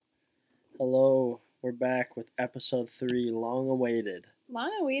Hello, we're back with episode 3, long awaited.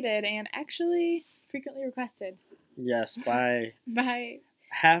 Long awaited and actually frequently requested Yes, by by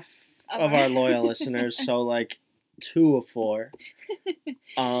half of our loyal listeners, so like 2 of 4.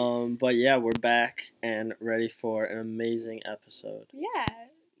 But yeah, we're back and ready for an amazing episode. Yeah,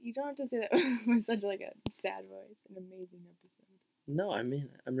 you don't have to say that with such like a sad voice. An amazing episode. No, I mean,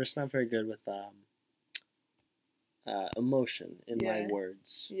 I'm just not very good with emotion in my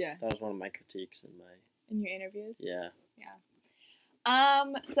words. Yeah. That was one of my critiques in your interviews. Yeah.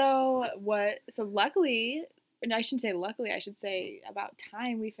 So luckily, and I shouldn't say luckily, I should say about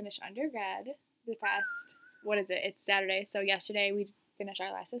time we finished undergrad. The past, what is it? It's Saturday. So yesterday we finished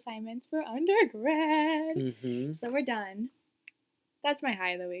our last assignments for undergrad. Mm-hmm. So we're done. That's my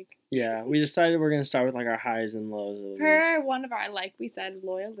high of the week. Yeah, we decided we're gonna start with like our highs and lows of the week. Per one of our, like we said,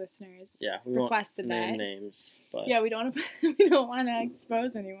 loyal listeners. Yeah, we requested won't name that. names, but yeah, we don't want to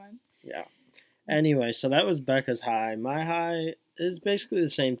expose anyone. Yeah. Anyway, so that was Becca's high. My high is basically the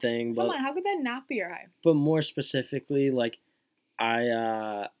same thing, but Come on, how could that not be your high? But more specifically, like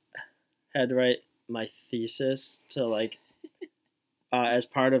I had to write my thesis to like as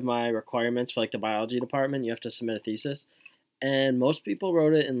part of my requirements for like the biology department, you have to submit a thesis. And most people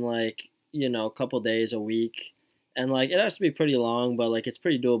wrote it in like, a couple days, a week. And like it has to be pretty long, but like it's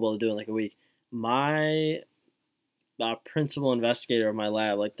pretty doable to do in like a week. My principal investigator of my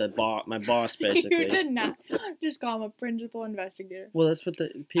lab, like my boss basically. You did not just call him a principal investigator. Well, that's what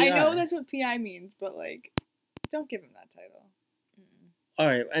the PI. I know that's what PI means, but like, don't give him that title. All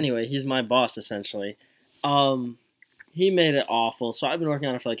right. Anyway, he's my boss essentially. He made it awful, so I've been working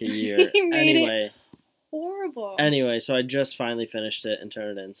on it for like a year. He made it horrible. Anyway, so I just finally finished it and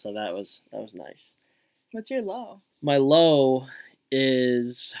turned it in, so that was nice. What's your low? My low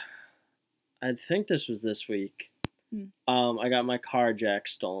is, I think this was this week. I got my car jack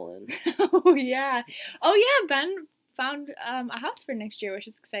stolen. Oh yeah, Ben found a house for next year, which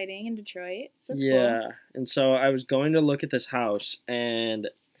is exciting in Detroit. So it's cool. And so I was going to look at this house, and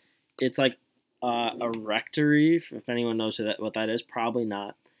it's like a rectory. If anyone knows what that is, probably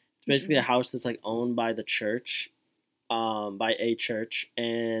not. It's basically a house that's like owned by the church, by a church,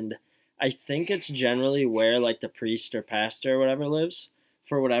 and I think it's generally where like the priest or pastor or whatever lives.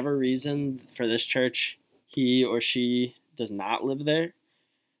 For whatever reason, for this church, he or she does not live there.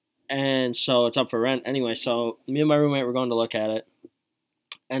 And so it's up for rent. Anyway, so me and my roommate were going to look at it.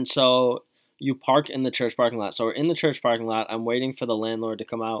 And so you park in the church parking lot. So we're in the church parking lot. I'm waiting for the landlord to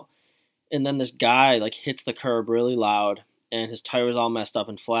come out. And then this guy like hits the curb really loud. And his tire was all messed up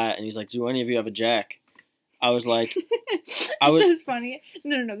and flat. And he's like, do any of you have a jack? I was like... It's just funny.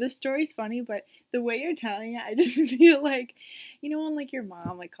 No. This story's funny, but the way you're telling it, I just feel like... You know when like your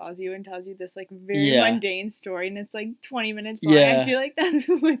mom like calls you and tells you this like very mundane story and it's like 20 minutes long? I feel like that's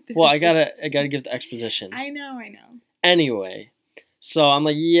what this I gotta give the exposition. I know. Anyway, so I'm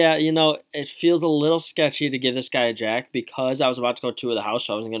like, it feels a little sketchy to give this guy a jack because I was about to go tour the house,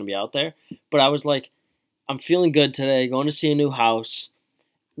 so I wasn't gonna be out there. But I was like, I'm feeling good today, going to see a new house.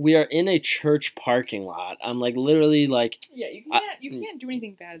 We are in a church parking lot. I'm like literally like... Yeah, you can't do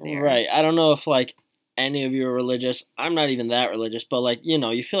anything bad there. Right. I don't know if like any of you are religious. I'm not even that religious, but like,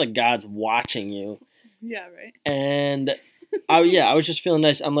 you feel like God's watching you. Yeah, right. And I was just feeling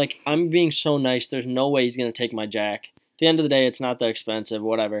nice. I'm like, I'm being so nice. There's no way he's going to take my jack. At the end of the day, it's not that expensive,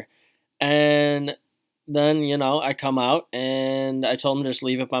 whatever. And then, I come out and I told him to just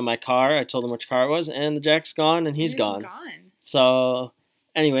leave it by my car. I told him which car it was and the jack's gone and he's gone. So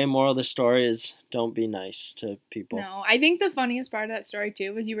anyway, moral of the story is don't be nice to people. No, I think the funniest part of that story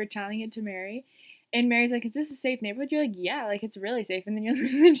too was you were telling it to Mary. And Mary's like, is this a safe neighborhood? You're like, yeah, like it's really safe. And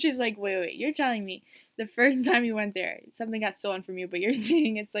then she's like, wait, you're telling me the first time you went there, something got stolen from you, but you're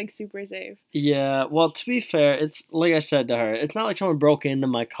saying it's like super safe. Yeah, well, to be fair, it's like I said to her, it's not like someone broke into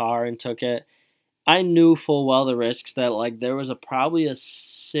my car and took it. I knew full well the risks that like there was probably a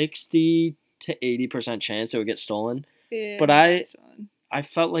 60 to 80% chance it would get stolen. Yeah, but I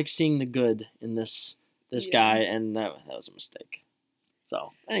felt like seeing the good in this guy, and that was a mistake.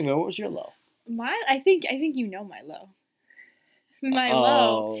 So anyway, what was your low? I think you know my low. My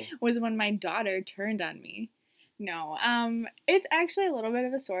low was when my daughter turned on me. No, it's actually a little bit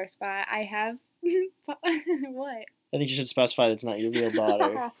of a sore spot. I have what? I think you should specify that it's not your real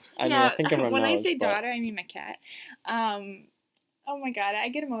daughter. I think everyone knows. When I say daughter, I mean my cat. Oh my god, I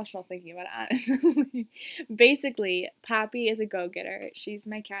get emotional thinking about it, honestly. Basically, Poppy is a go-getter. She's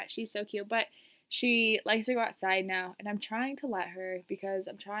my cat. She's so cute, but she likes to go outside now, and I'm trying to let her because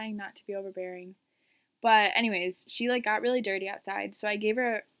I'm trying not to be overbearing. But anyways, she like got really dirty outside, so I gave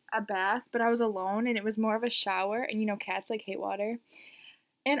her a bath, but I was alone, and it was more of a shower, and cats like hate water.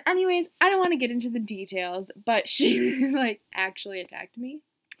 And anyways, I don't want to get into the details, but she like actually attacked me.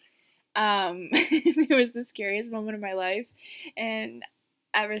 It was the scariest moment of my life, and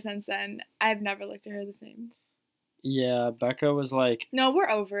ever since then, I've never looked at her the same. Yeah, Becca was like, No, we're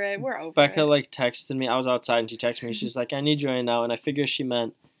over it. We're over Becca it. like texted me. I was outside and she texted me. She's like, I need you right now. And I figured she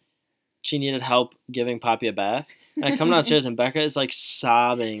meant she needed help giving Poppy a bath. And I come downstairs and Becca is like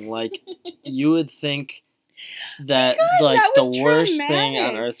sobbing. Like, you would think that Because like that the was worst thing on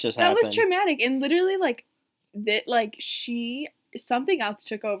traumatic. earth just That happened. was traumatic, and literally like that, like something else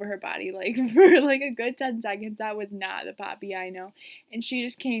took over her body. Like for like a good 10 seconds, that was not the Poppy I know, and she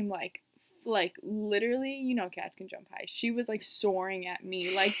just came like literally, you know, cats can jump high. She was like soaring at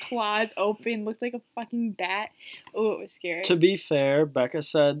me, like claws open, looked like a fucking bat. Oh, it was scary. To be fair, Becca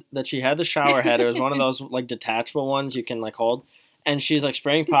said that she had the shower head. It was one of those like detachable ones you can like hold, and she's like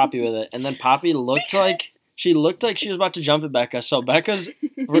spraying Poppy with it. And then Poppy looked like she was about to jump at Becca. So Becca's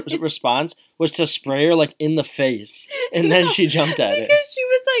response was to spray her like in the face, and then she jumped at it. Because she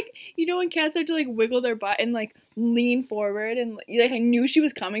was like, you know, when cats start to like wiggle their butt and like lean forward, and like I knew she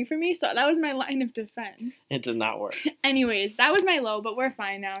was coming for me, so that was my line of defense. It did not work. Anyways, that was my low, but we're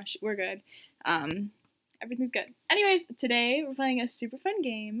fine now. We're good. Everything's good. Anyways, today we're playing a super fun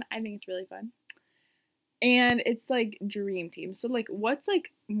game. I think it's really fun. And it's like dream team. So like what's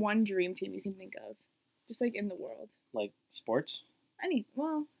like one dream team you can think of? Just like in the world. Like sports? I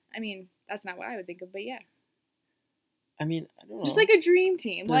mean, that's not what I would think of, but yeah. I mean, I don't know. Just like a dream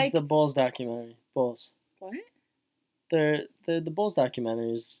team. There's like the Bulls documentary. Bulls. What? The Bulls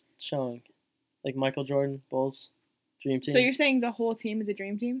documentary is showing. Like Michael Jordan, Bulls, dream team. So you're saying the whole team is a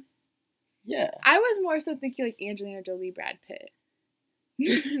dream team? Yeah. I was more so thinking like Angelina Jolie, Brad Pitt.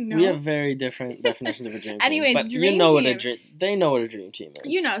 No? We have very different definitions of a dream team. Anyways, but dream you know team. what they know what a dream team is.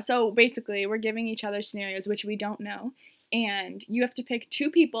 You know, so basically we're giving each other scenarios which we don't know, and you have to pick 2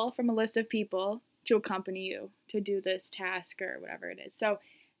 people from a list of people to accompany you to do this task or whatever it is. So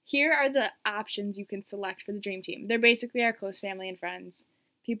here are the options you can select for the dream team. They're basically our close family and friends.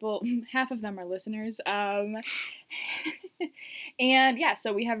 People, half of them are listeners. And yeah,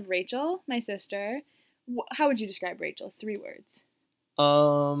 so we have Rachel, my sister. How would you describe Rachel? 3 words.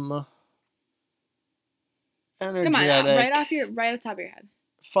 Energetic. Come on, right off the top of your head.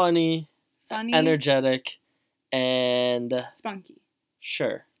 Funny. Energetic. And spunky.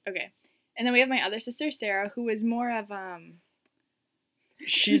 Sure. Okay. And then we have my other sister, Sarah, who is more of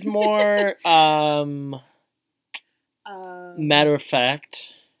she's more matter of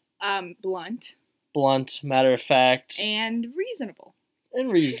fact. Blunt. Blunt, matter of fact. And reasonable.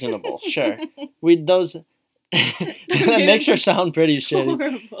 Sure. That makes her sound pretty shitty.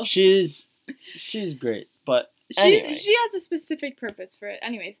 Horrible. She's great, but anyway. She has a specific purpose for it.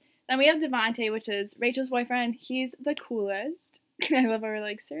 Anyways, then we have Devontae, which is Rachel's boyfriend. He's the coolest. I love how we're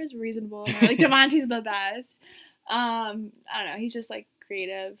like, Sarah's reasonable, and we're like, Devontae's the best. I don't know. He's just like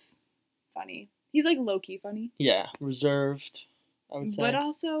creative, funny. He's like low-key funny. Yeah, reserved, I would say. But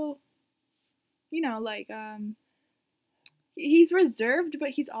also, you know, like he's reserved, but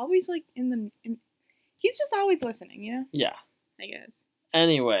he's always like he's just always listening, you know? Yeah. I guess.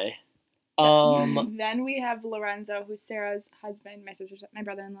 Anyway, then we have Lorenzo, who's Sarah's husband, my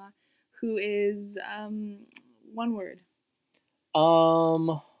brother-in-law, who is one word.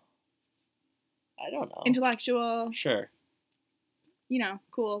 I don't know. Intellectual. Sure. You know,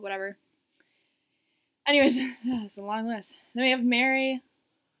 cool, whatever. Anyways, it's a long list. Then we have Mary.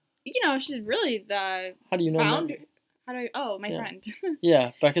 You know, she's really the How do you know founder. Mary? My friend.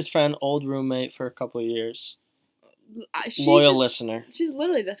 Yeah, Becca's friend, old roommate for a couple of years. Loyal listener. She's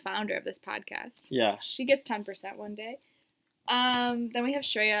literally the founder of this podcast. Yeah. She gets 10% one day. Then we have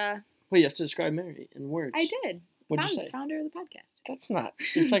Shreya. Wait, you have to describe Mary in words. I did. What'd you say? Founder of the podcast. That's not.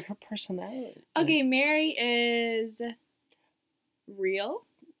 It's like her personality. Okay, Mary is real.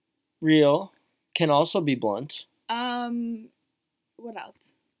 Real. Can also be blunt. What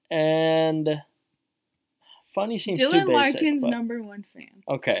else? And funny seems too basic. Dylan Larkin's number 1 fan.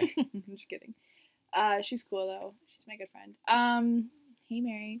 Okay. I'm just kidding. She's cool though. She's my good friend. Hey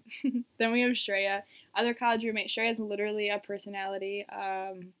Mary. Then we have Shreya, other college roommate. Shreya's literally a personality.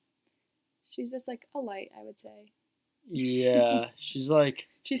 She's just like a light, I would say. Yeah, she's like.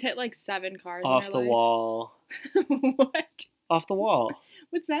 She's hit like 7 cars off in her the life. Wall. What? Off the wall.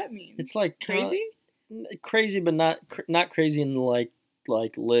 What's that mean? It's like crazy. Crazy, but not crazy in like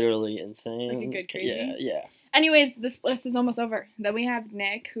literally insane. Like a good crazy. Yeah. Anyways, this list is almost over. Then we have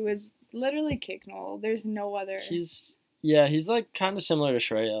Nick, who is literally Kicknell. There's no other. He's like kind of similar to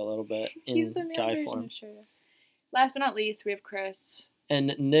Shreya a little bit in He's the male guy version form. of Shreya. Last but not least, we have Chris.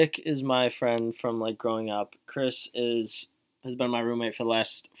 And Nick is my friend from like growing up. Chris is has been my roommate for the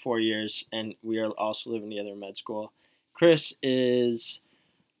last 4 years, and we are also living together in med school. Chris is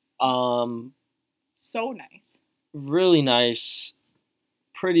So nice. really nice,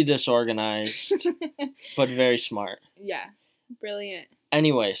 pretty disorganized, but very smart. Yeah. Brilliant.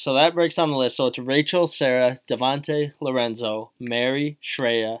 Anyway, so that breaks down the list. So it's Rachel, Sarah, Devante, Lorenzo, Mary,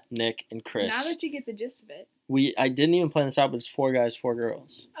 Shreya, Nick, and Chris. Now that you get the gist of it. I didn't even plan this out, but it's 4 guys, 4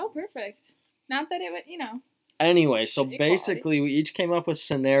 girls. Oh, perfect. Not that it would, Anyway, so Equality. basically we each came up with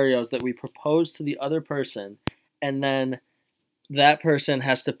scenarios that we proposed to the other person, and then that person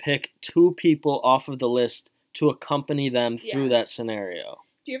has to pick 2 people off of the list to accompany them through that scenario.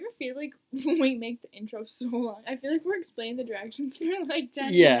 Do you ever feel like we make the intro so long? I feel like we're explaining the directions for like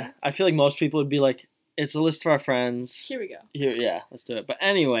 10 Yeah, minutes. I feel like most people would be like, it's a list of our friends. Here we go. Yeah, let's do it. But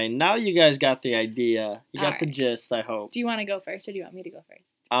anyway, now you guys got the idea. You got the gist, I hope. Do you want to go first or do you want me to go first?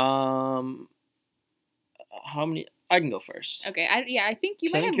 How many? I can go first. Okay, I think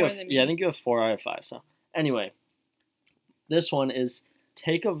you might have more than me. Yeah, I think you have 4, I have 5. So anyway, this one is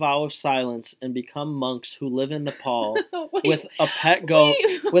take a vow of silence and become monks who live in Nepal with a pet goat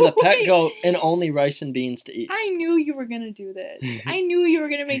and only rice and beans to eat. I knew you were gonna do this. I knew you were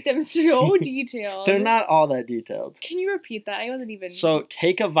gonna make them so detailed. They're not all that detailed. Can you repeat that? I wasn't even. So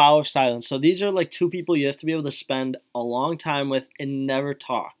take a vow of silence. So these are like 2 people you have to be able to spend a long time with and never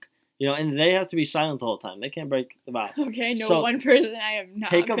talk. And they have to be silent the whole time. They can't break the vow. Okay, one person I am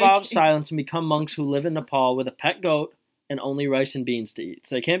not. Take a vow of silence and become monks who live in Nepal with a pet goat and only rice and beans to eat.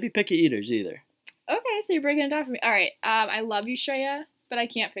 So they can't be picky eaters either. Okay, so you're breaking it down for me. All right, I love you, Shreya, but I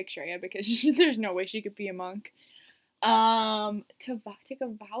can't pick Shreya because there's no way she could be a monk. To take a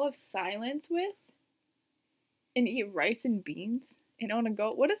vow of silence with and eat rice and beans and own a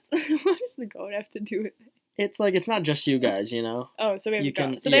goat. What does the goat have to do with it? It's not just you guys, Oh, so we have a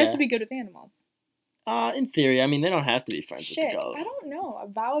goat. So they have to be good with animals. In theory, I mean, they don't have to be friends with the goat. I don't know. A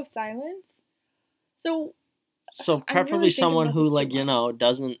vow of silence? So preferably really someone who, like,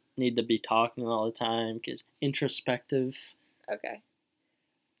 doesn't need to be talking all the time, because introspective. Okay.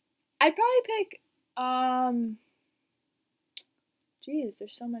 I'd probably pick, geez,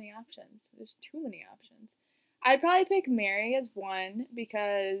 there's so many options. There's too many options. I'd probably pick Mary as one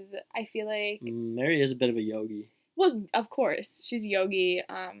because I feel like... Mary is a bit of a yogi. Well, of course. She's a yogi.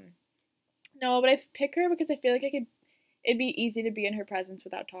 No, but I pick her because I feel like it'd be easy to be in her presence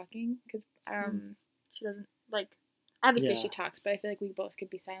without talking because she doesn't, obviously she talks, but I feel like we both could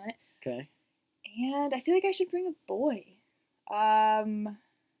be silent. Okay. And I feel like I should bring a boy.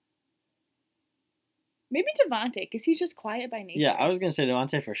 Maybe Devante, because he's just quiet by nature. Yeah, I was going to say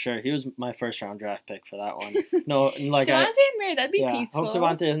Devante for sure. He was my first round draft pick for that one. No, Devante and Mary, that'd be peaceful. I hope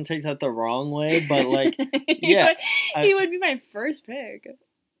Devante doesn't take that the wrong way, but he would be my first pick.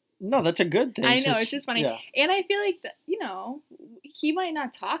 No, that's a good thing. I know, it's just funny. Yeah. And I feel like, he might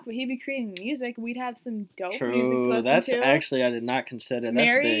not talk, but he'd be creating music. We'd have some dope music to listen That's to. actually, I did not consider.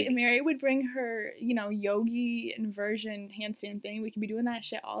 That's big. Mary would bring her, yogi inversion handstand thing. We could be doing that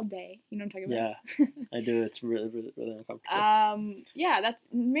shit all day. You know what I'm talking about? Yeah, I do. It's really, really, really uncomfortable. Yeah, that's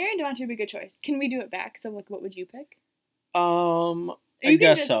Mary and Devante would be a good choice. Can we do it back? So, what would you pick? I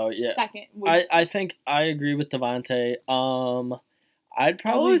guess so, yeah. Second. I think I agree with Devante. I'd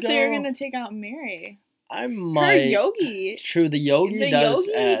probably so you're going to take out Mary. I might. Her yogi. True, the yogi does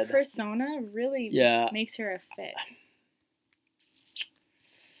add. Persona really makes her a fit.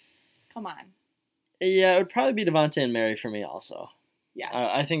 Come on. Yeah, it would probably be Devante and Mary for me also. Yeah.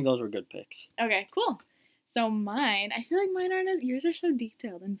 I think those were good picks. Okay, cool. So mine, I feel like mine aren't as, yours are so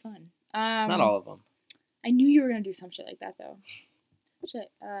detailed and fun. Not all of them. I knew you were going to do some shit like that though.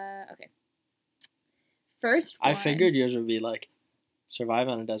 Shit. Okay. First one. I figured yours would be like, survive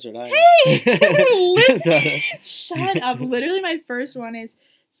on a desert island. Hey! Shut up. Literally my first one is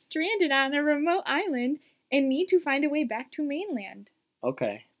stranded on a remote island and need to find a way back to mainland.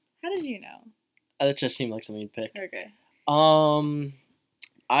 Okay. How did you know? That just seemed like something you'd pick. Okay.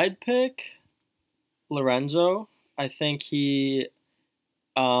 I'd pick Lorenzo. I think he,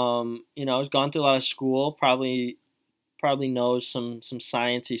 has gone through a lot of school, probably knows some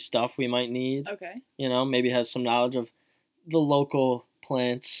sciencey stuff we might need. Okay. Maybe has some knowledge of the local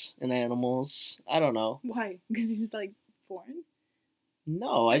plants and animals. I don't know. Why? Because he's just foreign?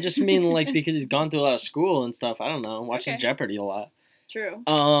 No, I just mean because he's gone through a lot of school and stuff. I don't know. Watches Jeopardy a lot. True.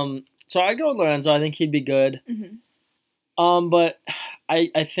 So I'd go with Lorenzo. I think he'd be good. Mm-hmm. But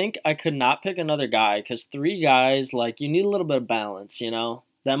I think I could not pick another guy because 3 guys, you need a little bit of balance,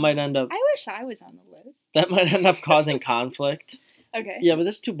 That might end up... I wish I was on the list. That might end up causing conflict. Okay. Yeah, but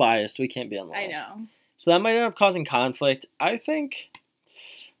this is too biased. We can't be on the list. I know. So that might end up causing conflict. I think...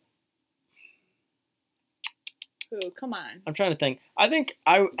 Ooh, come on. I'm trying to think. I think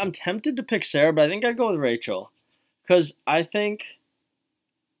I'm tempted to pick Sarah, but I think I'd go with Rachel. Because I think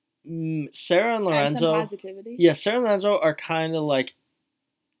Sarah and Add some Lorenzo. positivity. Yeah, Sarah and Lorenzo are kind of like,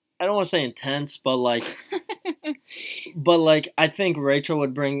 I don't want to say intense, but like, I think Rachel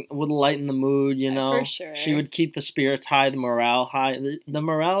would lighten the mood. For sure. She would keep the spirits high, the morale high. The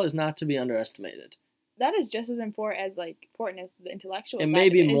morale is not to be underestimated. That is just as important as the intellectual. It side may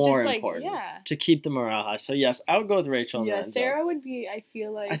of be it. It's more just important to keep the morale high. So yes, I would go with Rachel and Lorenzo. Sarah would be. I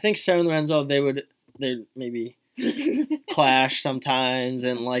feel like. I think Sarah and Lorenzo they'd maybe clash sometimes,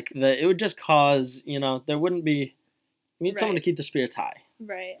 and like it would just cause there wouldn't be. You need someone to keep the spirits high.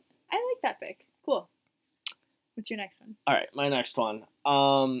 Right. I like that pick. Cool. What's your next one? All right, my next one.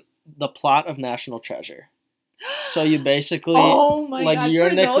 The plot of National Treasure. So you basically, oh my God!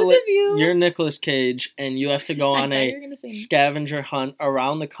 You're For those of you, you're Nicolas Cage, and you have to go on a scavenger hunt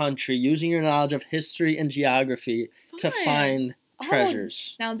around the country using your knowledge of history and geography to find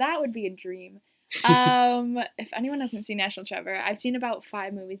treasures. Now that would be a dream. If anyone hasn't seen National Treasure, I've seen about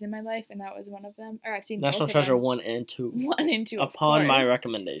 5 movies in my life, and that was one of them. Or I've seen National Treasure 1 and 2. 1 and 2, upon my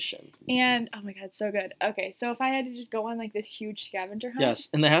recommendation. And oh my God, so good. Okay, so if I had to just go on like this huge scavenger hunt. Yes,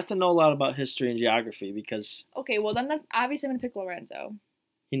 and they have to know a lot about history and geography because. Okay, well then obviously I'm gonna pick Lorenzo.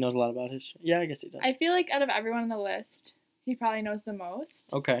 He knows a lot about history. Yeah, I guess he does. I feel like out of everyone on the list, he probably knows the most.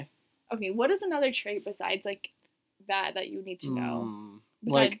 Okay. Okay, what is another trait besides like that you need to know?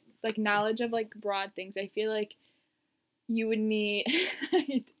 Besides like knowledge of like broad things, I feel like you would need.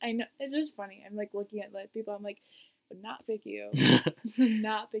 I know it's just funny. I'm like looking at like people. I'm like, would not pick you.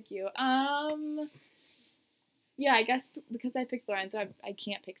 Not pick you. Yeah, I guess because I picked Lorenzo, I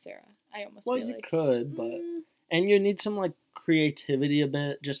can't pick Sarah. I almost feel you like. Could, but and you need some like creativity a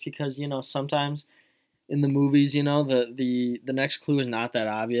bit, just because sometimes in the movies, the next clue is not that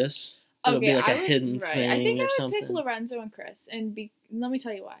obvious. It'll be like a hidden thing I think I would something. pick Lorenzo and Chris, and let me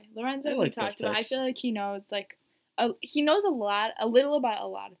tell you why. Lorenzo, we talked about. I feel like he knows he knows a little about a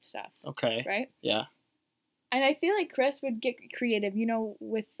lot of stuff. Okay. Right. Yeah. And I feel like Chris would get creative,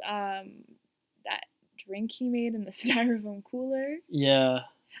 with that drink he made in the styrofoam cooler. Yeah.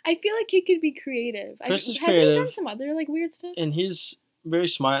 I feel like he could be creative. Chris is creative. Has he done some other like weird stuff? And he's very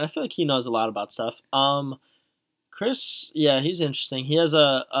smart. I feel like he knows a lot about stuff. Chris, yeah, he's interesting. He has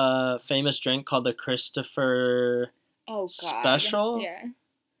a famous drink called the Christopher Special. Yeah.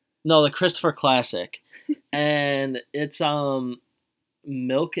 No, the Christopher Classic. And it's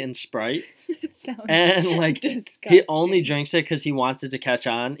milk and Sprite. It sounds disgusting. He only drinks it because he wants it to catch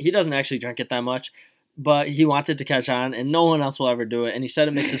on. He doesn't actually drink it that much, but he wants it to catch on, and no one else will ever do it. And he said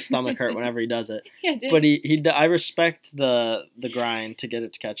it makes his stomach hurt whenever he does it. Yeah, dude. But I respect the grind to get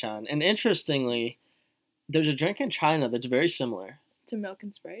it to catch on. And interestingly, there's a drink in China that's very similar to milk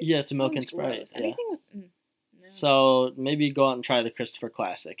and Sprite. Yeah, to milk and Sprite. Yeah. Anything with. No. So maybe go out and try the Christopher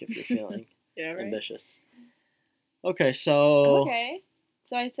Classic if you're feeling ambitious. Okay, so. Okay.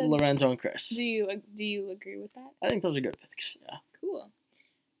 So I said Lorenzo and Chris. Do you agree with that? I think those are good picks. Yeah. Cool.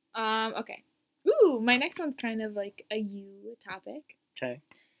 Okay. Ooh, my next one's kind of like a you topic. Okay.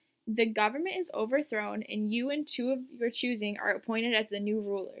 The government is overthrown, and you and 2 of your choosing are appointed as the new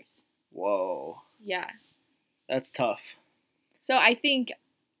rulers. Whoa. Yeah. That's tough. So I think,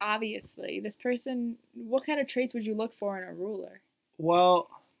 obviously, this person. What kind of traits would you look for in a ruler? Well,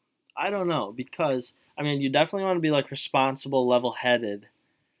 I don't know, because you definitely want to be like responsible, level-headed.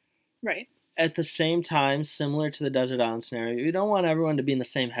 Right. At the same time, similar to the Desert Island scenario, you don't want everyone to be in the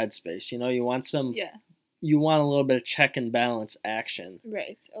same headspace. You want some. Yeah. You want a little bit of check and balance action.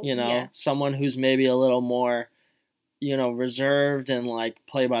 Right. Someone who's maybe a little more, reserved and like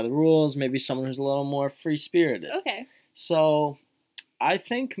play by the rules. Maybe someone who's a little more free spirited. Okay. So, I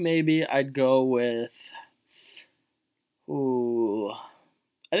think maybe I'd go with.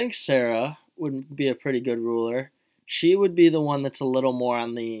 I think Sarah would be a pretty good ruler. She would be the one that's a little more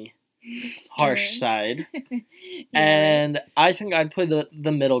on the harsh side. And I think I'd play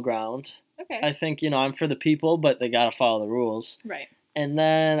the middle ground. Okay. I think, I'm for the people, but they got to follow the rules. Right. And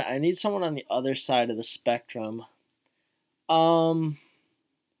then I need someone on the other side of the spectrum. I'm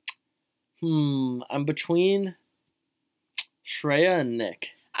between Shreya and Nick.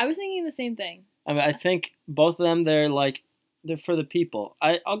 I was thinking the same thing. I think both of them, they're for the people.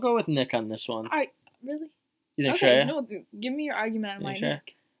 I'll go with Nick on this one. All right. Really? You think Shreya? Shreya? No, give me your argument on why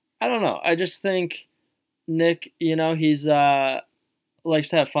Nick. I don't know. I just think Nick, he's likes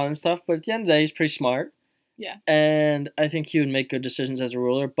to have fun and stuff, but at the end of the day, he's pretty smart. Yeah. And I think he would make good decisions as a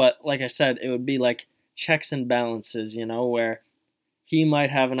ruler, but like I said, it would be like checks and balances, where he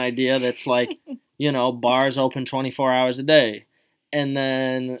might have an idea that's like, bars open 24 hours a day. And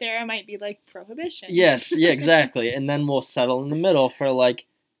then Sarah might be like prohibition. Yes, yeah, exactly. And then we'll settle in the middle for like,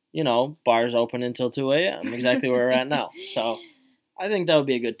 bars open until 2 a.m. Exactly where we're at now. So I think that would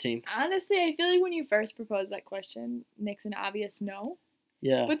be a good team. Honestly, I feel like when you first proposed that question, Nick's an obvious no.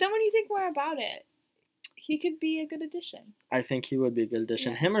 Yeah. But then when you think more about it, he could be a good addition. I think he would be a good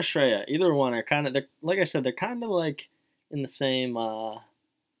addition. Yeah. Him or Shreya, either one are kind of, like I said, they're kind of like in the same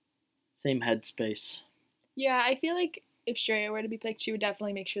headspace. Yeah, I feel like if Shreya were to be picked, she would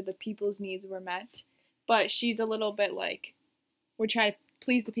definitely make sure the people's needs were met. But she's a little bit like, we're trying to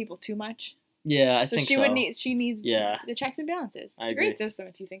please the people too much. Yeah, I think so. She needs the checks and balances. It's a great system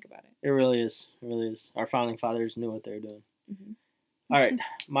if you think about it. It really is. It really is. Our founding fathers knew what they were doing. Mm-hmm. All right,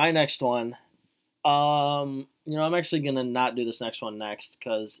 my next one. I'm actually gonna not do this next one next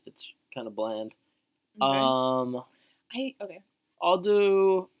because it's kind of bland. Okay. I'll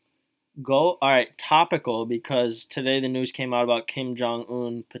do all right, topical, because today the news came out about Kim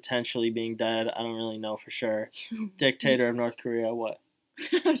Jong-un potentially being dead. I don't really know for sure. Dictator of North Korea. What?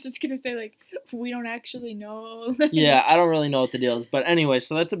 I was just gonna say, like, we don't actually know. Yeah, I don't really know what the deal is, but anyway,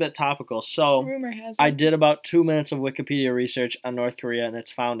 so that's a bit topical. So rumor has it. I did about 2 minutes of Wikipedia research on North Korea and its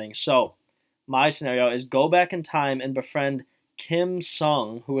founding. So my scenario is go back in time and befriend Kim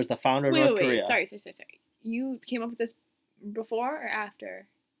Sung, who was the founder of North Korea. Sorry. You came up with this before or after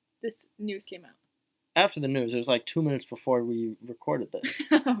this news came out? After the news. It was like 2 minutes before we recorded this.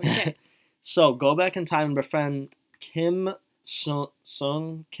 Okay. So go back in time and befriend Kim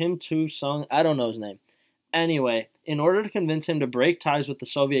Tu-sung. I don't know his name. Anyway, in order to convince him to break ties with the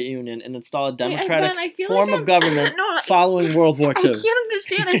Soviet Union and install a democratic form of government following World War II. I can't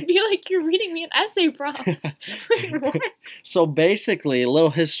understand. I feel like you're reading me an essay prompt. What? So basically, a little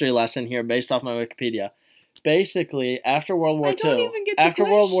history lesson here based off my Wikipedia. Basically, after World War II,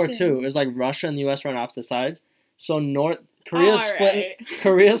 World War II, it was like Russia and the U.S. were on opposite sides. So Korea's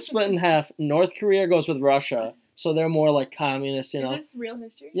split in half. North Korea goes with Russia. So they're more like communist, Is this real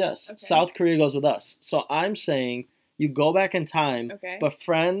history? Yes. Okay. South Korea goes with us. So I'm saying you go back in time,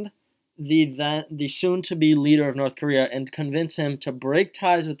 befriend the soon-to-be leader of North Korea and convince him to break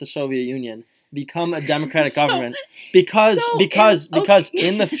ties with the Soviet Union, become a democratic government, because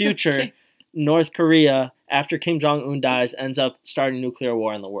in the future, North Korea, after Kim Jong-un dies, ends up starting nuclear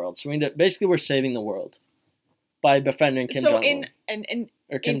war in the world. So basically we're saving the world by befriending Kim Jong-un. In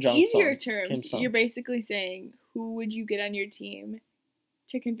easier terms, you're basically saying, who would you get on your team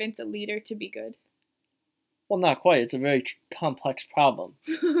to convince a leader to be good? Well, not quite. It's a very complex problem.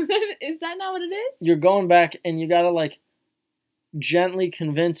 Is that not what it is? You're going back and you gotta like gently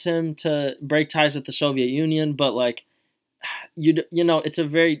convince him to break ties with the Soviet Union, but like it's a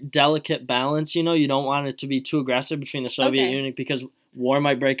very delicate balance. You don't want it to be too aggressive between the Soviet Union because war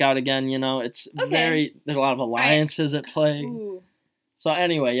might break out again. It's there's a lot of alliances at play. Ooh. So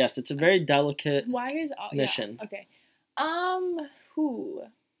anyway, yes, it's a very delicate mission. Yeah, okay. Who?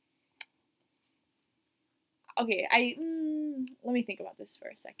 Okay, let me think about this for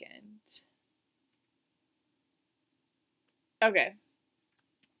a second. Okay.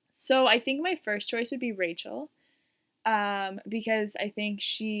 So I think my first choice would be Rachel. Because I think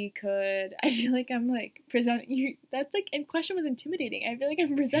she could. I feel like I'm like presenting you. That's like, and question was intimidating. I feel like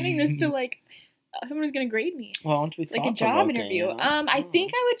I'm presenting this to like someone who's gonna grade me. Well, I want to be like a job interview. I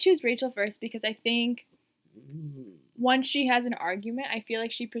think I would choose Rachel first because I think once she has an argument, I feel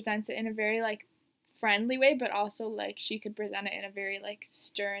like she presents it in a very like friendly way, but also like she could present it in a very like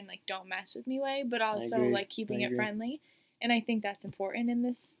stern, like don't mess with me way, but also like keeping it friendly. And I think that's important in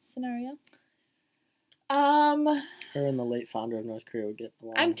this scenario. Her and the late founder of North Korea would get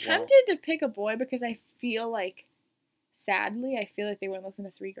along. I'm tempted to pick a boy because I feel like, sadly, they wouldn't listen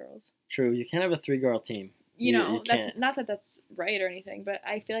to 3 girls. True, you can't have a 3-girl team. You that's can't. Not that that's right or anything, but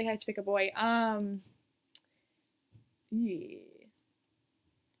I feel like I have to pick a boy. Yeah.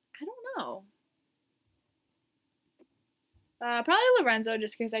 I don't know. Probably Lorenzo,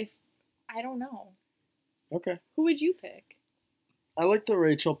 just because I don't know. Okay. Who would you pick? I like the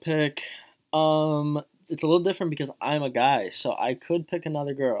Rachel pick. It's a little different because I'm a guy, so I could pick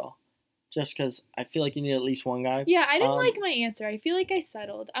another girl, just because I feel like you need at least one guy. Yeah, I didn't like my answer. I feel like I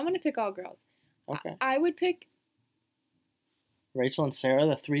settled. I'm gonna pick all girls. Okay. I would pick Rachel and Sarah,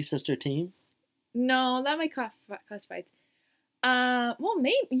 the 3-sister team. No, that might cause fights. Well,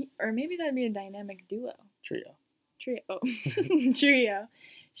 maybe that'd be a dynamic duo. Trio. Trio.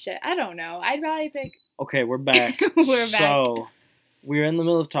 Shit, I don't know. I'd probably pick. Okay, we're back. So, we're in the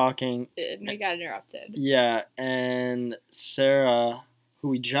middle of talking. We got interrupted. Yeah, and Sarah, who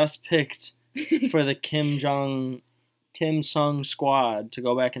we just picked for the Kim Sung squad to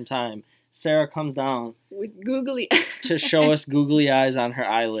go back in time, Sarah comes down with googly. to show us googly eyes on her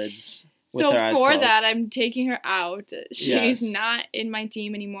eyelids. With So her eyes for closed. that, I'm taking her out. She's Yes. not in my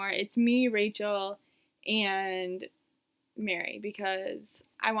team anymore. It's me, Rachel, and Mary because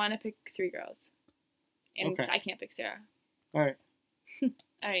I want to pick 3 girls, and Okay. I can't pick Sarah. All right.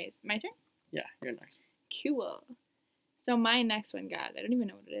 All right, my turn. Yeah, you're next. Cool. So my next one, God, I don't even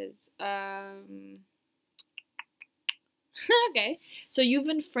know what it is. Okay. So you've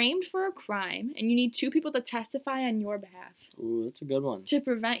been framed for a crime, and you need 2 people to testify on your behalf. Ooh, that's a good one. To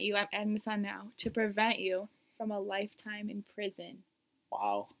prevent you, I'm adding this on now, to prevent you from a lifetime in prison.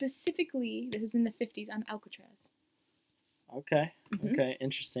 Wow. Specifically, this is in the 50s on Alcatraz. Okay. Mhm. Okay.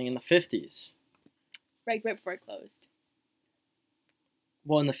 Interesting. In the 50s. Right before it closed.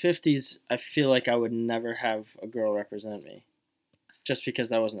 Well, in the 50s, I feel like I would never have a girl represent me. Just because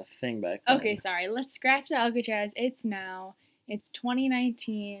that wasn't a thing back then. Okay, sorry. Let's scratch the Alcatraz. It's now. It's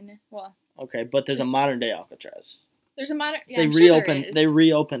 2019. Well. Okay, but there's a modern day Alcatraz. There's a modern. Yeah, they I'm reopened. Sure there is. They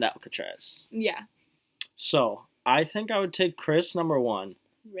reopened Alcatraz. Yeah. So I think I would take Chris number 1.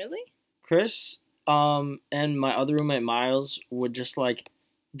 Really? Chris, and my other roommate Miles would just like.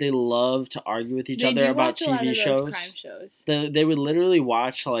 They love to argue with each other about TV TV a lot shows. of those crime shows. They would literally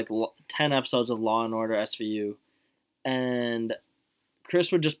watch like 10 episodes of Law and Order SVU, and Chris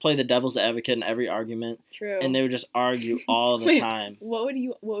would just play the devil's advocate in every argument. True. And they would just argue all the time. What would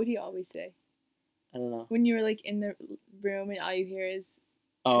he always say? I don't know. When you were like in the room and all you hear is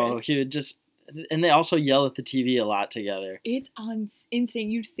Oh, Chris. he would just, and they also yell at the TV a lot together. It's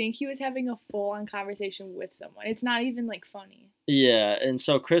insane. You'd think he was having a full-on conversation with someone. It's not even like funny. Yeah, and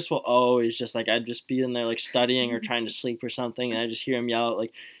so Chris will always just like, I'd just be in there like studying or trying to sleep or something, and I just hear him yell out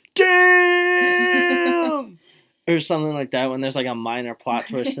like, "Damn!" or something like that when there's like a minor plot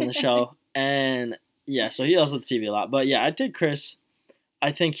twist in the show. And yeah, so he yells at the TV a lot. But yeah, I'd take Chris.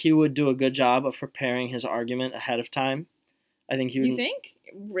 I think he would do a good job of preparing his argument ahead of time. I think he would. You think?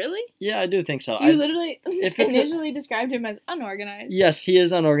 Really? Yeah, I do think so. You literally initially described him as unorganized. Yes, he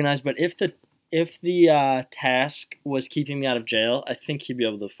is unorganized, but if the task was keeping me out of jail, I think he'd be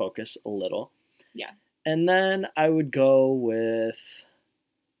able to focus a little. Yeah. And then I would go with,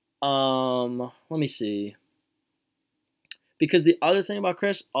 let me see. Because the other thing about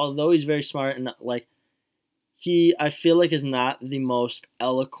Chris, although he's very smart and like, I feel like is not the most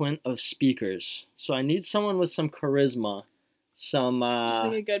eloquent of speakers. So I need someone with some charisma, some Just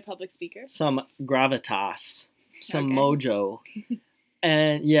like a good public speaker. some gravitas, some Okay. mojo.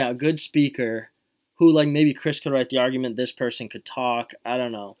 And yeah, a good speaker who like maybe Chris could write the argument, this person could talk. I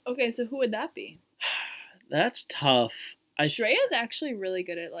don't know. Okay, so who would that be? That's tough. Shreya's actually really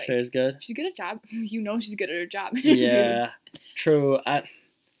good at like. Shreya's good. She's good at job. You know she's good at her job. Yeah, true.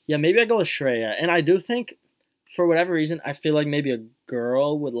 Maybe I go with Shreya, and I do think, for whatever reason, I feel like maybe a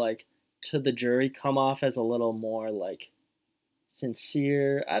girl would like to the jury come off as a little more like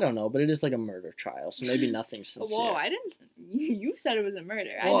sincere. I don't know, but it is like a murder trial, so maybe nothing sincere. Whoa, I didn't. You said it was a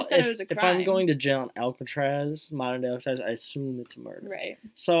murder. Well, I just said it was a crime. If I'm going to jail in Alcatraz, modern day Alcatraz, I assume it's a murder. Right.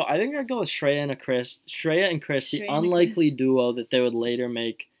 So I think I'd go with Shreya and Chris, the Shreya and unlikely Chris. duo that they would later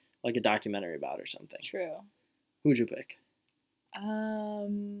make like a documentary about or something. True. Who'd you pick? I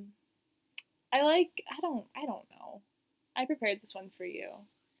don't know. I prepared this one for you.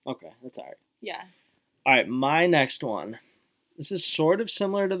 Okay, that's all right. Yeah. All right, my next one. This is sort of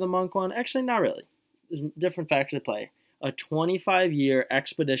similar to the monk one. Actually, not really. There's different factors at play. A 25-year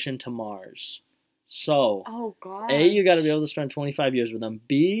expedition to Mars. So, Oh God. A, you got to be able to spend 25 years with them.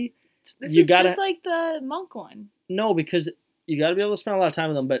 B, This you is gotta- just like the monk one. no, because you got to be able to spend a lot of time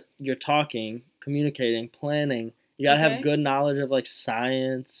with them, but you're talking, communicating, planning. You got to Okay. have good knowledge of like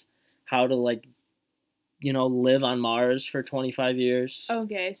science, how to like, live on Mars for 25 years.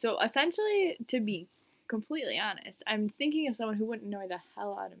 Okay, so essentially, to be completely honest, I'm thinking of someone who wouldn't annoy the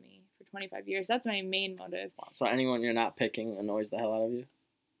hell out of me for 25 years. That's my main motive. So anyone you're not picking annoys the hell out of you?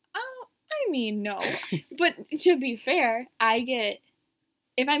 I mean, no. But to be fair, if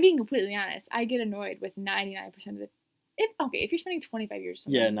I'm being completely honest, I get annoyed with 99% of the. If you're spending 25 years with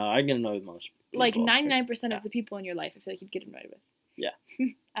someone, Yeah, no, I get annoyed with most people. like 99% of the people in your life, I feel like you'd get annoyed with. Yeah.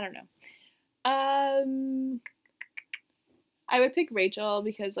 I don't know. I would pick Rachel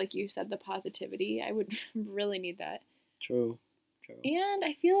because, like you said, the positivity. I would really need that. True. And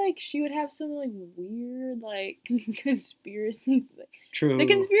I feel like she would have some like weird like conspiracy. True. The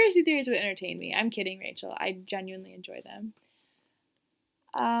conspiracy theories would entertain me. I'm kidding, Rachel. I genuinely enjoy them.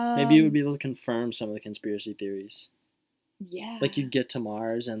 Maybe you would be able to confirm some of the conspiracy theories. Yeah. Like you'd get to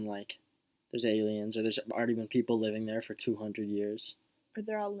Mars and like there's aliens or there's already been people living there for 200 years. Or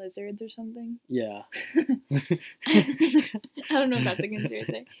they're all lizards or something. Yeah. I don't know if that's a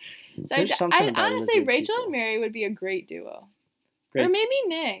conspiracy. So I'd honestly, Rachel people. and Mary would be a great duo. Great. Or maybe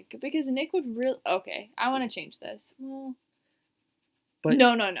Nick, because Nick would really... Okay, I want to change this. Well, but no.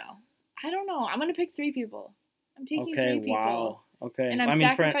 I don't know. I'm going to pick 3 people. I'm taking 3 people. Wow. Okay. And I'm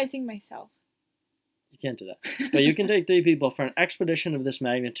sacrificing myself. You can't do that. But you can take 3 people. For an expedition of this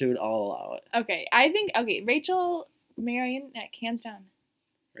magnitude, I'll allow it. Okay, I think... Okay, Rachel, Mary, and Nick, hands down.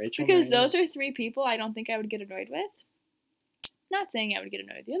 Rachel, because Mary, those are 3 people I don't think I would get annoyed with. Not saying I would get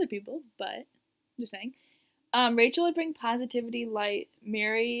annoyed with the other people, but just saying. Rachel would bring positivity, light.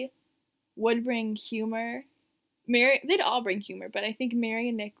 Mary would bring humor. They'd all bring humor, but I think Mary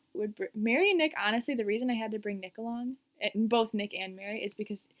and Nick would Mary and Nick, honestly, the reason I had to bring Nick along, and both Nick and Mary, is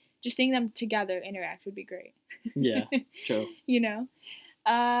because just seeing them together interact would be great. Yeah, true.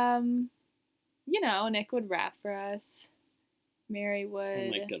 Nick would rap for us. Mary would... Oh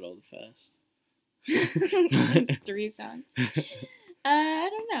my good old fast. 3 songs. I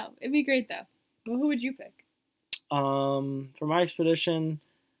don't know. It'd be great, though. Well, who would you pick? For my expedition,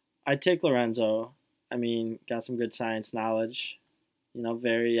 I'd take Lorenzo. I mean, got some good science knowledge.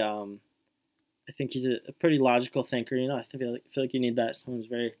 Very, I think he's a pretty logical thinker. I feel like you need that. Someone who's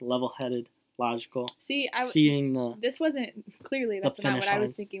very level-headed, logical. See, this wasn't... Clearly, that's not what I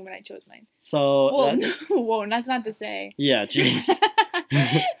was thinking when I chose mine. So, whoa, that's not to say. Yeah, jeez.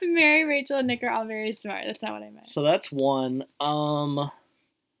 Mary, Rachel, and Nick are all very smart. That's not what I meant. So that's one. I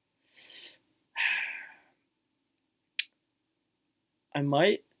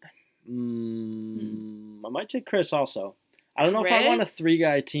might take Chris also. I don't know if I want a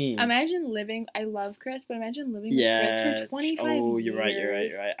 3-guy team. Imagine living... I love Chris, but imagine living with Chris for 25 years. Oh, you're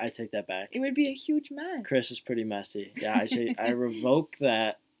right. I take that back. It would be a huge mess. Chris is pretty messy. Yeah, I revoke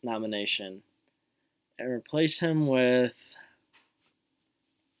that nomination and replace him with...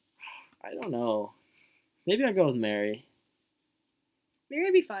 I don't know. Maybe I'll go with Mary. Mary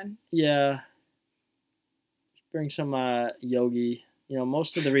would be fun. Yeah. Bring some yogi.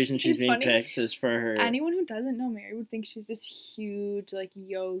 Most of the reason she's being picked is for her... Anyone who doesn't know Mary would think she's this huge,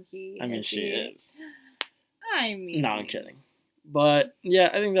 yogi. I mean, she is. No, I'm kidding. But, yeah,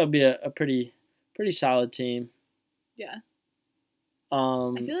 I think that would be a pretty solid team. Yeah.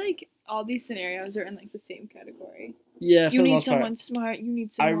 I feel like all these scenarios are in, the same category. Yeah, you need someone smart. You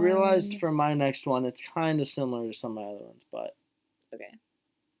need someone... I realized for my next one, it's kind of similar to some of my other ones, but... Okay.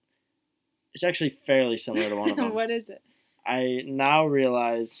 It's actually fairly similar to one of them. What is it? I now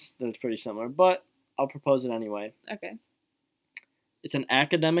realize that it's pretty similar, but I'll propose it anyway. Okay. It's an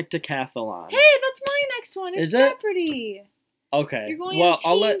academic decathlon. Hey, that's my next one. It's Is it? Jeopardy. Okay. You're going on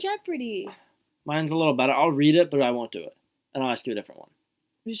Team Jeopardy. Mine's a little better. I'll read it, but I won't do it. And I'll ask you a different one.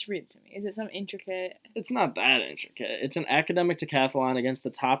 Just read it to me. Is it some intricate? It's not that intricate. It's an academic decathlon against the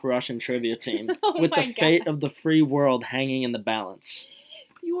top Russian trivia team with the fate of the free world hanging in the balance.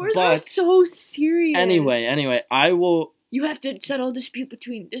 Yours are so serious. Anyway, I will... You have to settle a dispute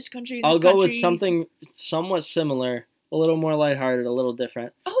between this country and this country. I'll go with something somewhat similar, a little more lighthearted, a little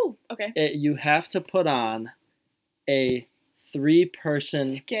different. Oh, okay. You have to put on a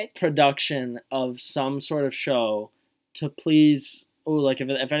 3-person production of some sort of show to please... Oh,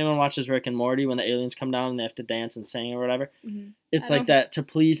 if anyone watches Rick and Morty, when the aliens come down and they have to dance and sing or whatever, it's like that to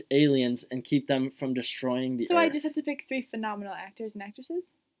please aliens and keep them from destroying the Earth. So I just have to pick 3 phenomenal actors and actresses?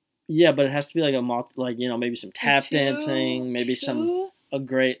 Yeah, but it has to be maybe some tap dancing, maybe some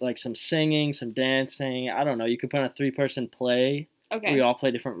singing, some dancing. I don't know. You could put on a 3-person play. Okay. We all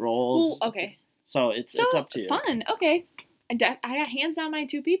play different roles. Well, okay. So it's up to you. Fun. Okay. I got hands down my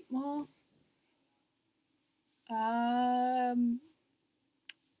 2 people.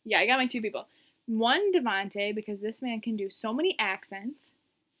 Yeah, I got my 2 people. One, Devante, because this man can do so many accents.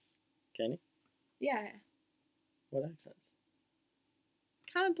 Can he? Yeah. What accents?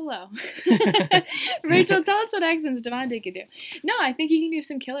 Comment below. Rachel, tell us what accents Devante can do. No, I think he can do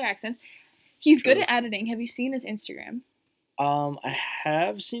some killer accents. He's good at editing. Have you seen his Instagram? I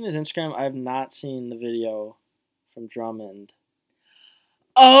have seen his Instagram. I have not seen the video from Drummond.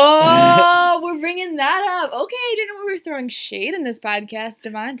 Oh, we're bringing that up. Okay, I didn't know we were throwing shade in this podcast.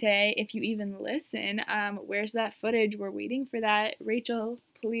 Devante, if you even listen, where's that footage? We're waiting for that. Rachel,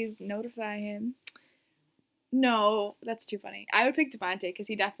 please notify him. No, that's too funny. I would pick Devante because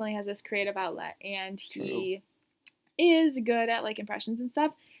he definitely has this creative outlet and he is good at impressions and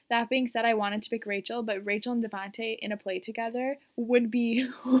stuff. That being said, I wanted to pick Rachel, but Rachel and Devante in a play together would be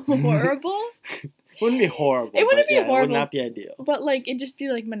horrible. Wouldn't be horrible. It wouldn't be horrible. It would not be ideal. But it'd just be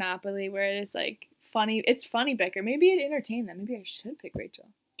like Monopoly where it's funny. It's funny bicker. Maybe it'd entertain them. Maybe I should pick Rachel.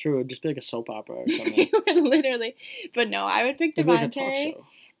 True, it'd just be like a soap opera or something. Literally. But no, I would pick It'd be like a talk Devontae show.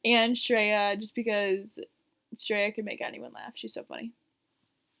 and Shreya just because Shreya could make anyone laugh. She's so funny.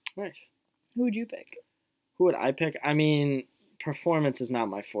 Nice. Who would you pick? Who would I pick? I mean, performance is not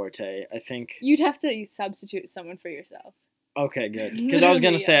my forte. I think. You'd have to substitute someone for yourself. Okay, good. Because I was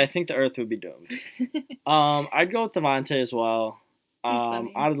gonna Literally, say yeah. I think the Earth would be doomed. I'd go with Devontae as well. He's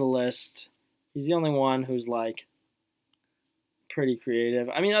funny. Out of the list, he's the only one who's like pretty creative.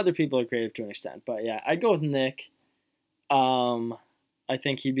 I mean, other people are creative to an extent, but yeah, I'd go with Nick. I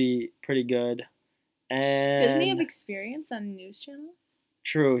think he'd be pretty good. And Doesn't he have experience on news channels?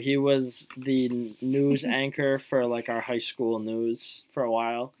 True, he was the news anchor for like our high school news for a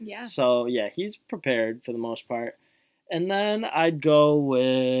while. Yeah. So yeah, he's prepared for the most part. And then I'd go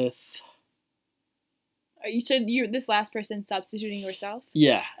with So you're this last person substituting yourself?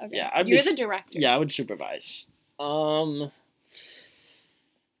 yeah, Okay. yeah. You're the director. Yeah, I would supervise.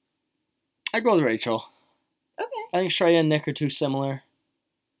 I'd go with Rachel. Okay. I think Shreya and Nick are too similar.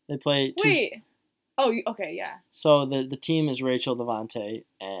 They play two. Wait. Oh, okay, yeah. So the team is Rachel, Devontae,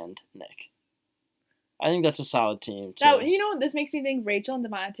 and Nick. I think that's a solid team too. Now, you know, this makes me think Rachel and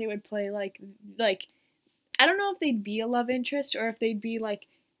Devontae would play like I don't know if they'd be a love interest or if they'd be like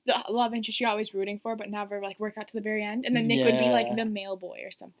the love interest you're always rooting for but never like work out to the very end. And then Nick would be like Yeah. the male boy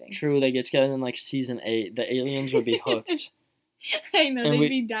or something. True, they get together in like season 8. The aliens would be hooked. I know, And they'd we-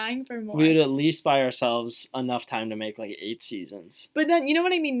 be dying for more. We would at least buy ourselves enough time to make like 8 seasons. But then, you know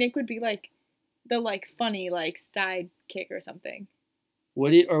what I mean? Nick would be like the like funny like sidekick or something.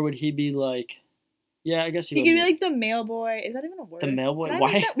 Would he, or would he be like? Yeah, I guess He would could be like the male boy. Is that even a word? the mail boy. Did I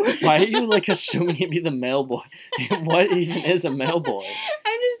Why? make that word? Why are you like assuming he'd be the mail boy? What even is a mail boy?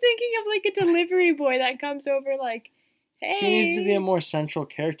 I'm just thinking of like a delivery boy that comes over like, hey. He needs to be a more central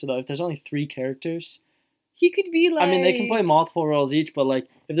character though. If there's only 3 characters, He could be like. I mean they can play multiple roles each, but like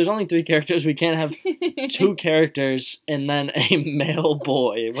if there's only 3 characters, we can't have 2 characters and then a male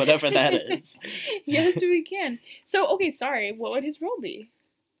boy, whatever that is. Yes, we can. So okay, sorry. What would his role be?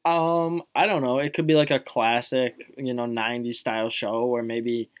 I don't know. It could be like a classic, 90s style show where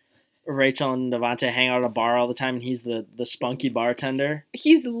maybe Rachel and Devontae hang out at a bar all the time and he's the spunky bartender.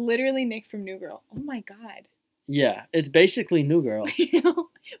 He's literally Nick from New Girl. Oh my god. Yeah, it's basically New Girl.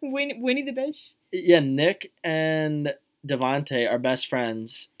 Winnie the Bish. Yeah, Nick and Devontae are best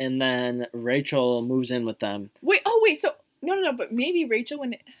friends and then Rachel moves in with them. Wait, so no, but maybe Rachel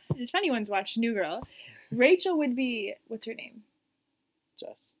if anyone's watched New Girl, Rachel would be what's her name?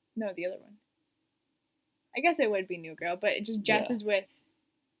 Jess. No, the other one. I guess it would be New Girl, but it just Jess is with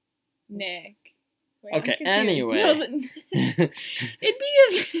Nick. Wait, Okay, I'm confused. anyway. It'd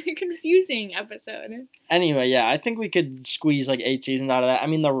be a confusing episode. Anyway, yeah, I think we could squeeze like 8 seasons out of that. I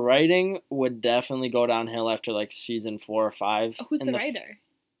mean, the writing would definitely go downhill after like season 4 or 5. Who's And the writer?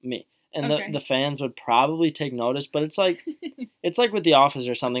 Me. And Okay. the fans would probably take notice, but it's like with The Office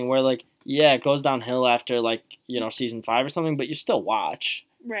or something where like it goes downhill after like season 5 or something, but you still watch.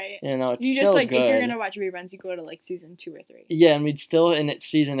 Right. It's You still just like good. if you're gonna watch reruns, you go to like season 2 or 3. Yeah, and we'd still in it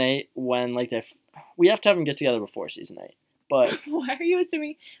season 8 when like we have to have them get together before season 8. But Why are you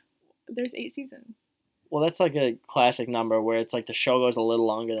assuming there's 8 seasons? well, that's like a classic number where it's like the show goes a little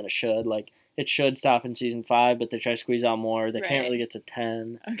longer than it should. Like it should stop in season 5, but they try to squeeze out more. They can't Right. really get to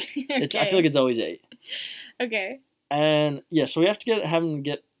 10. Okay. I feel like it's always 8. Okay. And yeah, so we have to have them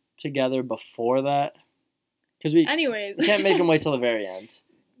get together before that because we Anyways, can't make them wait till the very end.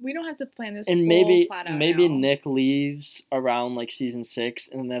 we don't have to plan this. And whole maybe plot out maybe now. Nick leaves around like season 6,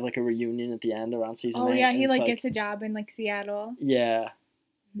 and then they have like a reunion at the end around season 8. Oh yeah, and he it's like gets a job in like Seattle. yeah,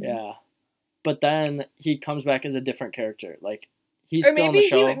 Mhm. yeah. But then he comes back as a different character. Like he's Or still on maybe the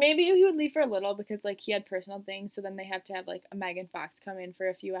show. maybe he would leave for a little because like he had personal things, so then they have to have like a Megan Fox come in for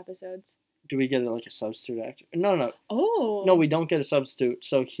a few episodes. Do we get like a substitute actor? No. Oh. No, we don't get a substitute.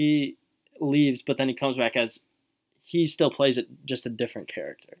 So he leaves, but then he comes back as he still plays it, just a different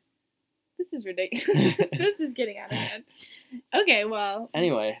character. This is ridiculous. This is getting out of hand. Okay, well.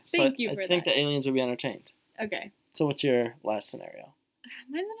 Anyway, Thank you I for think that. the aliens would be entertained. Okay. So what's your last scenario?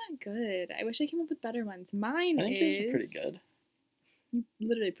 Mine's not good. I wish I came up with better ones. Mine I think is. yours are pretty good. You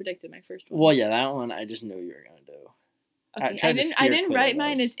literally predicted my first one. Well, yeah, that one I just knew you were gonna do. Okay, tried to I steer didn't clear write of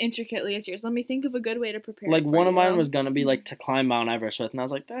mine those. as intricately as yours. Let me think of a good way to prepare. Like for one of mine you. was gonna be like to climb Mount Everest with, and I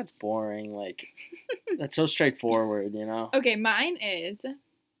was like, that's boring. Like that's so straightforward, Okay, mine is.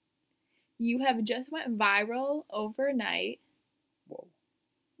 You have just went viral overnight. Whoa.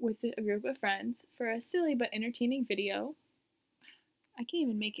 With a group of friends for a silly but entertaining video. I can't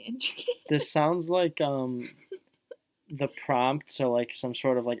even make it intricate. This sounds like the prompt to like some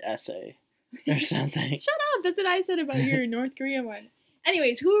sort of like essay or something. Shut up! That's what I said about your North Korea one.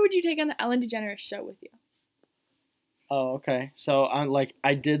 Anyways, who would you take on the Ellen DeGeneres show with you? Oh, okay. So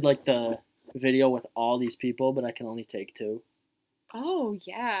I did like the video with all these people, but I can only take two. Oh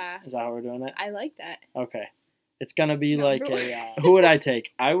yeah, Is that how we're doing it? I like that. Okay. It's gonna be like Number who would I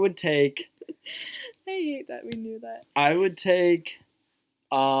take? I would take I hate that we knew that.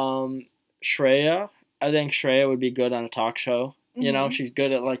 Shreya. I think Shreya would be good on a talk show. You know, she's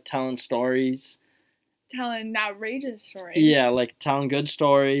good at like telling stories. Telling outrageous stories. Yeah, like telling good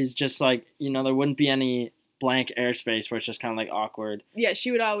stories. Just like, you know, there wouldn't be any blank airspace where it's just kind of like awkward. Yeah,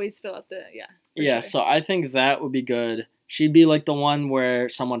 she would always fill up the Yeah, sure. So I think that would be good. She'd be like the one where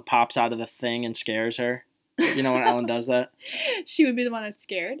someone pops out of the thing and scares her. You know when Ellen does that? She would be the one that's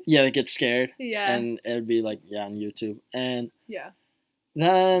scared. Yeah, that gets scared. Yeah. And it would be like, on YouTube. And yeah.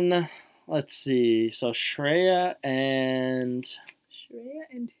 Then, let's see. So Shreya and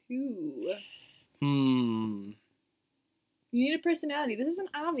who? You need a personality. This isn't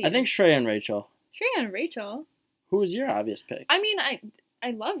obvious. I think Shreya and Rachel. Shreya and Rachel? Who was your obvious pick? I mean,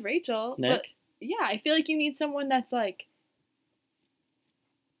 I love Rachel. Nick? But yeah, I feel like you need someone that's like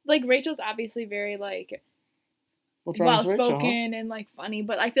Rachel's obviously very like well spoken and like funny,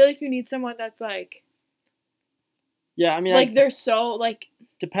 but I feel like you need someone that's like yeah, I mean like they're so like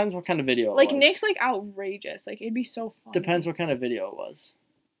depends what kind of video it like was. Nick's like outrageous. Like it'd be so fun. Depends what kind of video it was.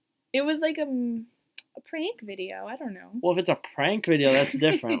 It was like a prank video. I don't know. Well, if it's a prank video, that's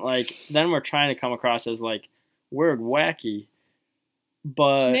different. Like then we're trying to come across as like weird, wacky.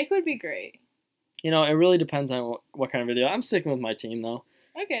 But Nick would be great. You know, it really depends on what kind of video. I'm sticking with my team though.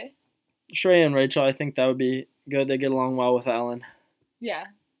 Okay. Shreya and Rachel, I think that would be good. They get along well with Ellen. Yeah.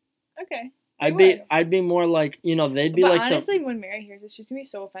 Okay. I'd be more like, you know, they'd be but like honestly, when Mary hears this, she's gonna be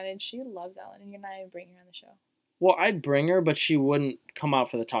so offended. She loves Ellen, and you're not even bringing her on the show. Well, I'd bring her, but she wouldn't come out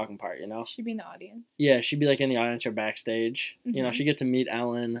for the talking part, you know? She'd be in the audience. Yeah, she'd be like in the audience or backstage. Mm-hmm. You know, she'd get to meet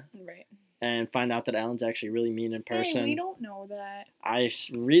Ellen. Right. And find out that Ellen's actually really mean in person. Hey, we don't know that. I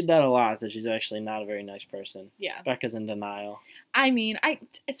read that a lot, that she's actually not a very nice person. Yeah. Becca's in denial. I mean,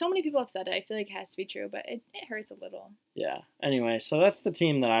 so many people have said it. I feel like it has to be true, but it hurts a little. Yeah. Anyway, so that's the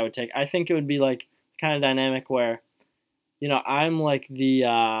team that I would take. I think it would be like kind of dynamic where, you know, I'm like the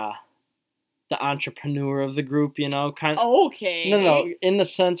entrepreneur of the group, you know, kind of. Okay. No, in the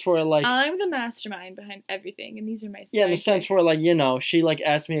sense where like I'm the mastermind behind everything, and these are my. Yeah, in the sense where like, you know, she like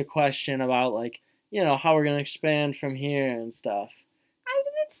asked me a question about like, you know, how we're gonna expand from here and stuff. I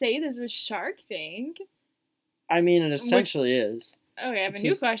didn't say this was Shark Tank. I mean, it essentially is. Okay, I have a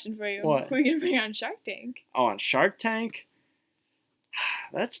new question for you. What? Who are you gonna bring on Shark Tank? Oh, on Shark Tank?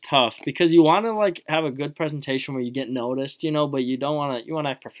 That's tough because you want to like have a good presentation where you get noticed, you know, but you don't want to. You want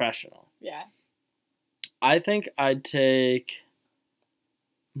to act professional. Yeah. I think I'd take.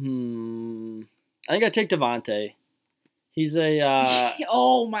 I think I'd take Devontae. He's a.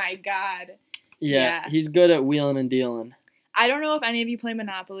 Oh my God. Yeah, he's good at wheeling and dealing. I don't know if any of you play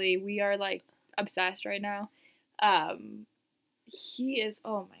Monopoly. We are like obsessed right now. He is.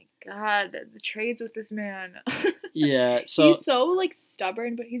 Oh my God, the trades with this man. Yeah, so he's so like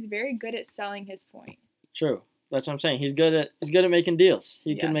stubborn, but he's very good at selling his point. True, that's what I'm saying. He's good at making deals.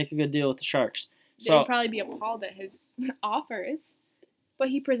 He could make a good deal with the Sharks. So they'd probably be appalled at his offers, but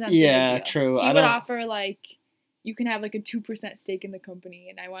he presents. Yeah, a good deal. True. He would offer like, you can have like a 2% stake in the company,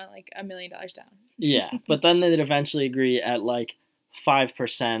 and I want like $1 million down. Yeah, but then they'd eventually agree at like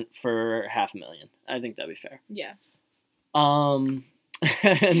 5% for $500,000. I think that'd be fair. Yeah. And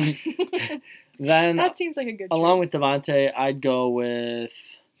then that seems like a good. Along with Devontae, I'd go with.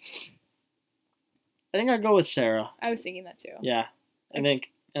 I think I'd go with Sarah. I was thinking that too. Yeah, I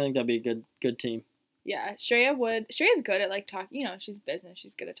think that'd be a good team. Yeah, Shreya's good at like talking. You know, she's business.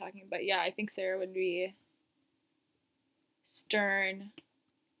 She's good at talking. But yeah, I think Sarah would be stern,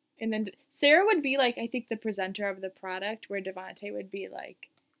 and then Sarah would be like, I think, the presenter of the product, where Devontae would be like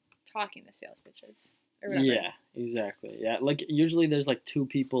talking the sales pitches or whatever. Yeah, exactly. Yeah, like usually there's like two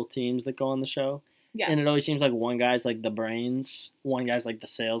teams that go on the show. Yeah. And it always seems like one guy's like the brains, one guy's like the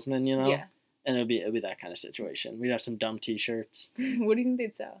salesman, you know. Yeah. And it'd be that kind of situation. We'd have some dumb T-shirts. What do you think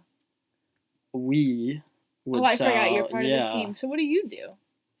they'd sell? We would I sell. forgot you're part of the team. So what do you do?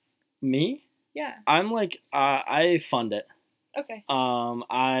 Me? Yeah. I'm like I fund it. Okay.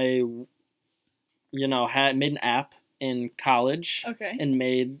 I had made an app in college. Okay. And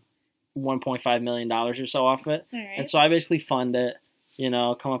made $1.5 million or so off of it. All right. And so I basically fund it. You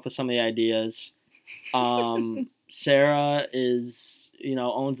know, come up with some of the ideas. Sarah is,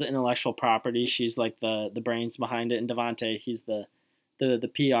 owns the intellectual property. She's like the brains behind it. And Devontae, he's the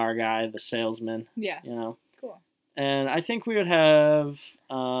PR guy, the salesman. Yeah. Cool. And I think we would have,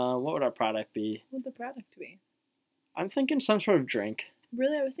 what would our product be? What would the product be? I'm thinking some sort of drink.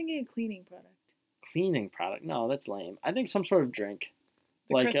 Really, I was thinking a cleaning product. Cleaning product? No, that's lame. I think some sort of drink.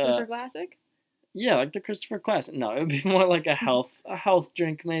 The Like Christopher Classic? yeah, like the Christopher Classic. No, it would be more like a health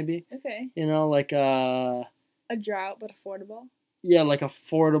drink maybe. Okay. You know, like a drought but affordable. Yeah, like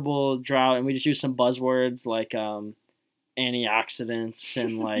affordable drought, and we just use some buzzwords like antioxidants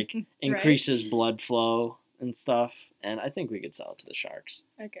and like increases blood flow and stuff. And I think we could sell it to the Sharks.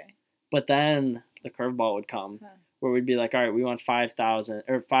 Okay. But then the curveball would come where we'd be like, all right, we want 5,000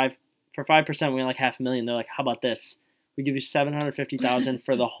 or 5 for 5%. We want like $500,000. They're like, how about this? We give you 750,000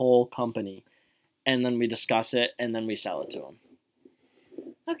 for the whole company, and then we discuss it, and then we sell it to them.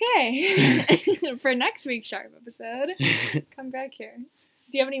 Okay. For next week's Sharp episode, come back here.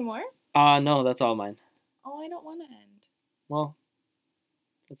 Do you have any more? No, that's all mine. Oh, I don't want to end. Well,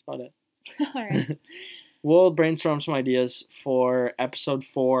 that's about it. All right. We'll brainstorm some ideas for episode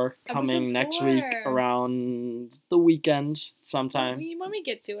 4 coming next week around the weekend sometime. When we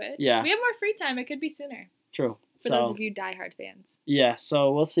get to it. Yeah. We have more free time. It could be sooner. True. For those of you diehard fans. Yeah,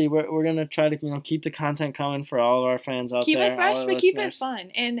 so we'll see. We're gonna try to keep the content coming for all of our fans out there. Keep it fresh, but keep it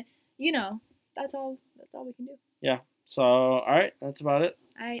fun, and that's all we can do. Yeah. So all right, that's about it.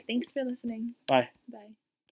 All right. Thanks for listening. Bye. Bye.